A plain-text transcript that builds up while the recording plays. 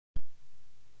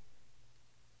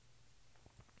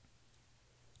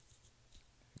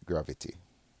Gravity.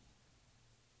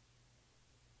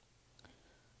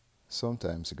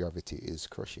 Sometimes gravity is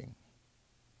crushing.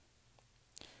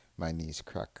 My knees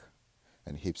crack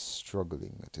and hips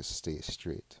struggling to stay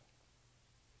straight.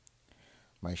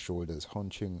 My shoulders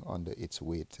hunching under its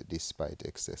weight despite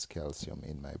excess calcium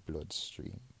in my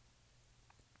bloodstream.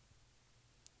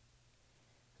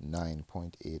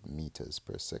 9.8 meters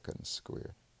per second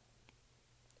square.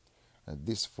 And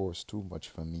this force too much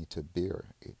for me to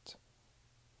bear it.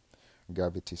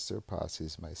 Gravity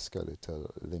surpasses my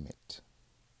skeletal limit.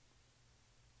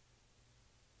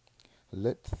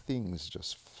 Let things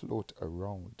just float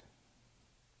around.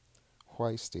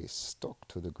 Why stay stuck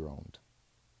to the ground?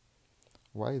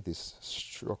 Why this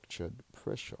structured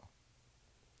pressure?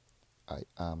 I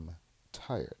am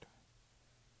tired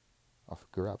of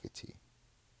gravity.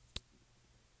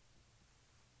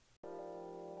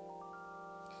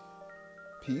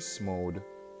 Peace mode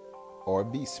or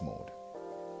beast mode.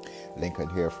 Lincoln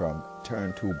here from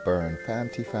Turn to Burn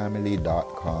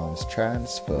FamilyFamily.com's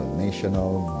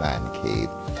Transformational Man Cave,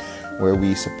 where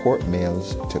we support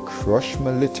males to crush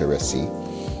maliteracy,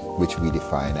 which we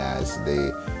define as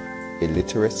the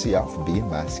illiteracy of being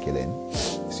masculine,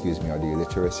 or the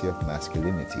illiteracy of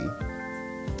masculinity,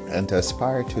 and to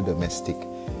aspire to domestic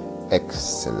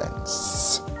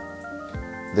excellence.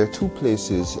 There are two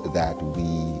places that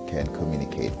we can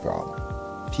communicate from: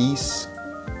 peace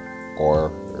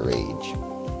or rage.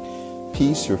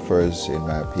 Peace refers, in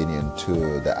my opinion,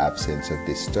 to the absence of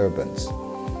disturbance.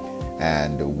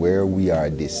 And where we are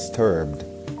disturbed,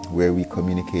 where we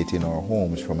communicate in our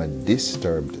homes from a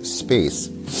disturbed space,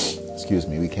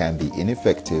 we can be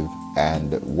ineffective,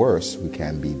 and worse, we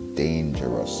can be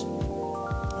dangerous.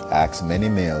 Ask many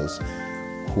males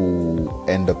who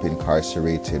end up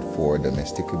incarcerated for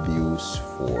domestic abuse,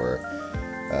 for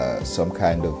some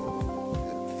kind of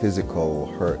physical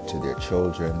hurt to their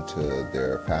children, to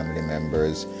their family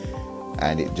members,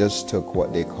 and it just took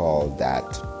what they call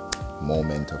that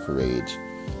moment of rage,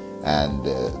 and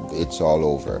it's all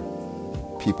over.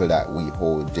 People that we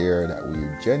hold dear, that we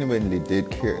genuinely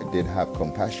did have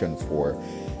compassion for,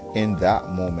 in that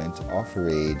moment of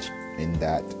rage, in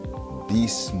that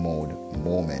beast mode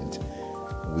moment,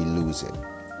 we lose it.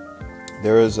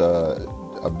 There is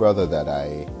a brother that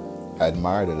I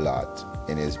admired a lot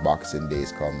in his boxing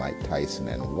days called Mike Tyson,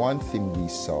 and one thing we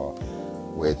saw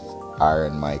with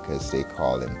Iron Mike, as they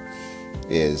call him,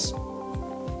 is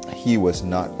he was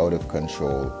not out of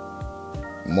control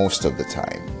most of the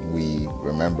time. We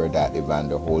remember that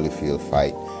Evander Holyfield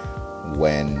fight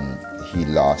when he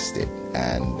lost it,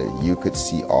 and you could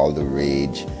see all the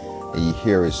rage. You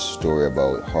hear his story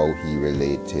about how he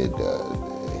related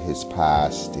his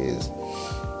past, his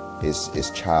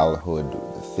childhood,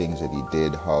 the things that he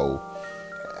did,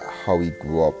 how he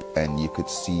grew up, and you could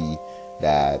see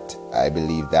that. I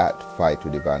believe that fight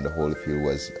with Evander Holyfield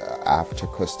was after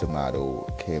Cus D'Amato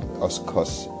came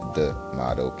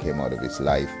out of his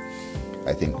life.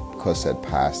 I think Cus had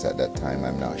passed at that time,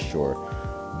 I'm not sure,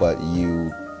 but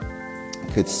you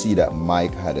could see that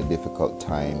Mike had a difficult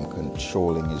time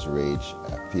controlling his rage,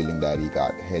 feeling that he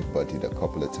got headbutted a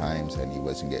couple of times and he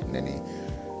wasn't getting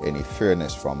any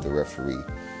fairness from the referee.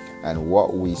 And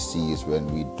what we see is when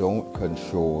we don't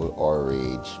control our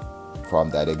rage, from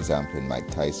that example in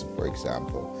Mike Tyson, for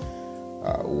example,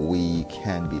 we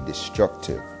can be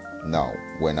destructive. Now,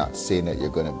 we're not saying that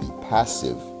you're going to be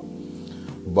passive,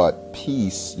 but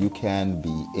peace, you can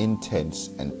be intense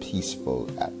and peaceful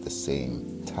at the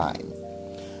same time.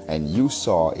 And you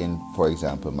saw in, for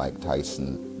example, Mike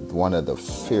Tyson, one of the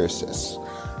fiercest,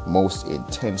 most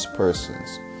intense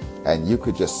persons, and you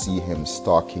could just see him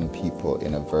stalking people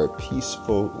in a very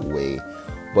peaceful way,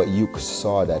 but you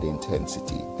saw that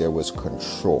intensity. There was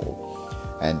control.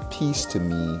 And peace to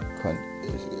me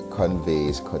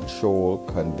conveys control,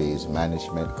 conveys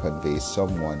management, conveys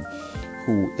someone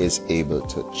who is able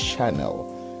to channel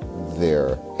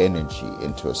their energy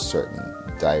into a certain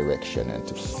direction and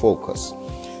to focus.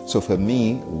 So for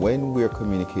me, when we're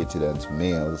communicating as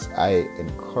males, I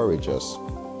encourage us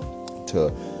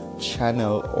to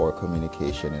channel our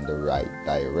communication in the right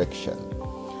direction.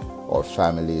 Our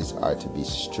families are to be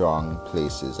strong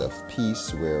places of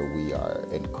peace, where we are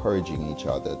encouraging each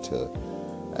other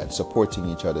and supporting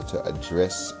each other to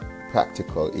address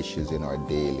practical issues in our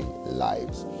daily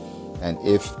lives. And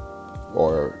if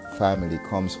our family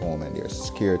comes home and they're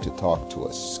scared to talk to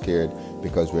us, scared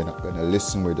because we're not going to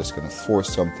listen, we're just going to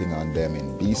force something on them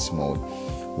in beast mode,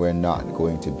 we're not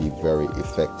going to be very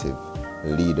effective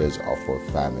leaders of our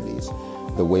families.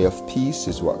 The way of peace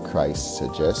is what Christ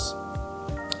suggests.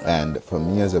 And for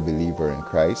me, as a believer in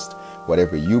Christ,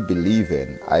 whatever you believe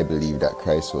in, I believe that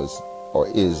Christ was or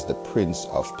is the Prince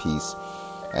of Peace,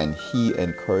 and he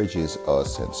encourages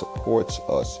us and supports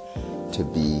us to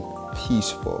be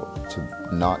peaceful, to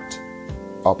not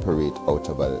operate out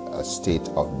of a state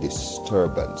of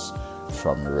disturbance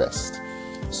from rest.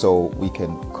 So we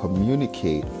can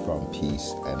communicate from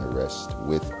peace and rest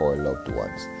with our loved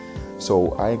ones.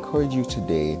 So I encourage you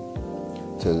today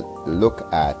to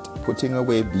look at putting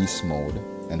away beast mode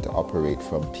and to operate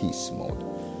from peace mode.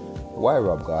 Why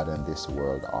rob God and this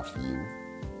world of you?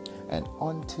 And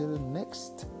until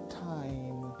next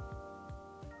time,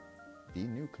 be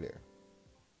nuclear.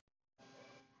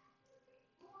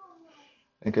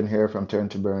 You can hear from Turn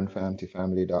to Burn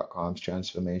FamilyFamily.com's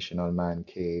Transformational Man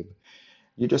Cave.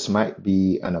 You just might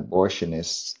be an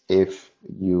abortionist if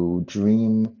you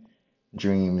dream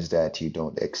dreams that you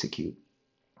don't execute.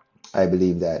 I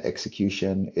believe that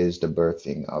execution is the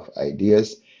birthing of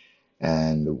ideas,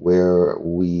 and where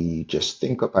we just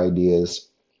think up ideas,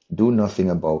 do nothing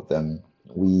about them,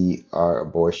 we are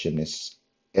abortionists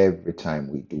every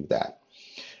time we do that.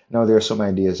 Now, there are some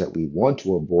ideas that we want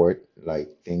to abort,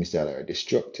 like things that are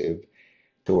destructive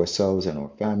to ourselves and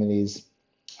our families.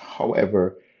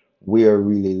 However, we are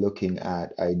really looking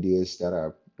at ideas that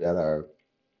are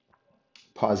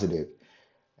positive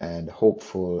and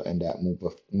hopeful and that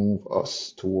move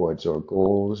us towards our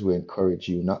goals. We encourage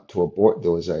you not to abort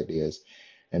those ideas.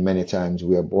 And many times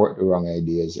we abort the wrong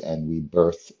ideas and we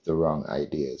birth the wrong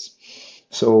ideas.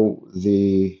 So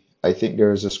I think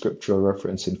there is a scriptural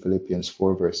reference in Philippians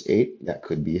 4 verse 8 that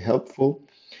could be helpful.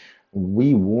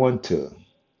 We want to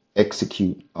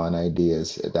execute on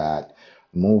ideas that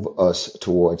move us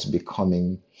towards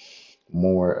becoming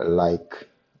more like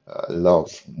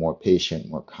love, more patient,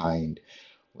 more kind.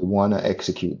 We want to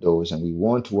execute those, and we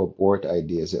want to abort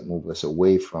ideas that move us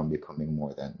away from becoming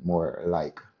more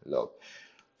like love.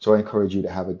 So I encourage you to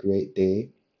have a great day.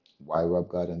 Why rob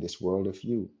God in this world of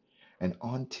you? And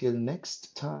until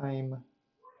next time,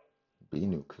 be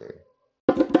nuclear.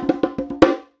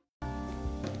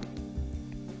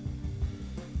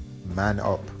 Man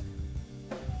up.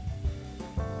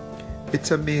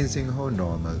 It's amazing how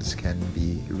normals can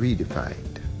be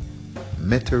redefined.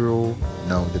 Metro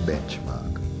now the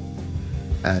benchmark.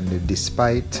 And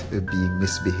despite being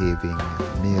misbehaving,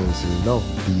 males love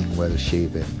being well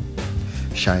shaven,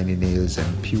 shiny nails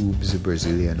and pubes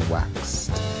Brazilian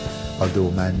waxed.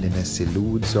 Although manliness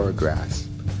eludes or grasp,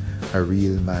 a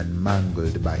real man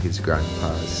mangled by his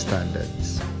grandpa's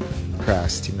standards,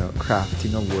 crafting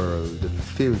a world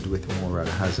filled with moral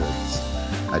hazards,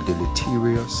 a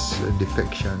deleterious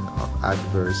defection of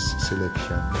adverse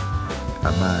selection.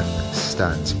 A man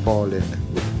stands fallen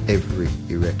with every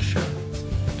erection.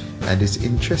 And it's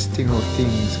interesting how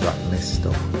things got messed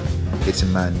up. It's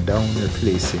man down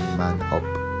replacing man up.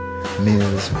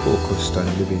 Males focused on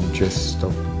living dressed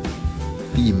up.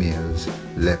 Females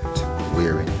left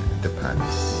wearing the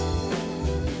pants.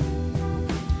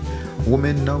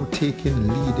 Women now taking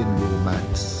lead in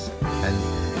romance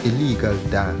and illegal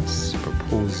dance,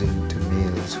 proposing to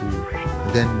males who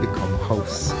then become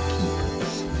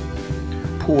housekeepers.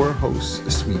 Poor house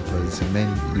sweepers,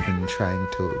 many even trying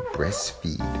to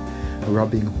breastfeed,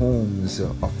 robbing homes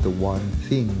of the one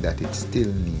thing that it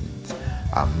still needs,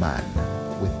 a man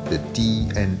with the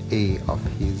DNA of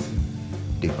his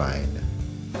divine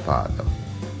Father.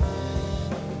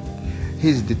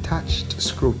 His detached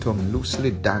scrotum loosely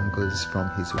dangles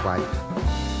from his wife,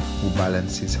 who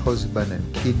balances husband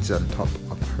and kids on top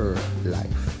of her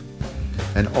life.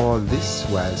 And all this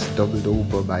whilst doubled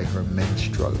over by her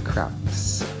menstrual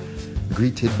cramps,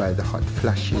 greeted by the hot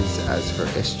flashes as her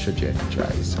estrogen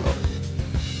dries up.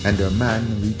 And her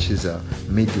man reaches a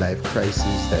midlife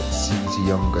crisis that sees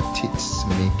younger tits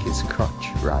make his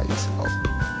crotch rise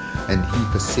up. And he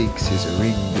forsakes his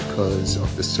ring because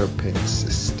of the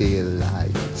serpent's stale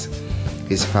lies.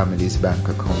 His family's bank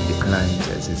account declines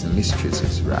as his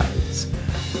mistresses rise.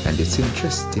 And it's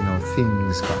interesting how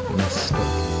things got messed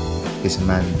up. Is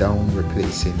man down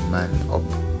replacing man up?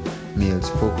 Males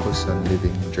focus on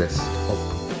living dressed up.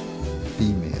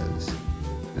 Females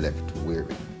left wearing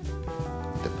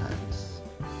the pants.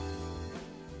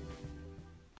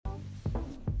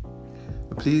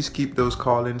 Please keep those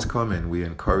call-ins coming. We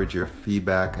encourage your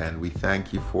feedback and we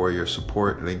thank you for your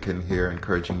support. Lincoln here,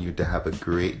 encouraging you to have a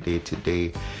great day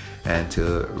today and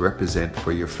to represent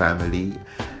for your family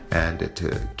and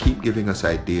to keep giving us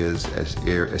ideas as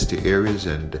to areas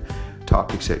and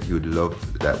topics that you'd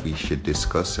love that we should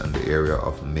discuss on the area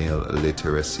of male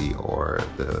literacy or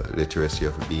the literacy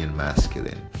of being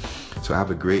masculine. So have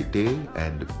a great day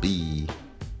and be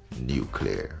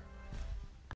nuclear.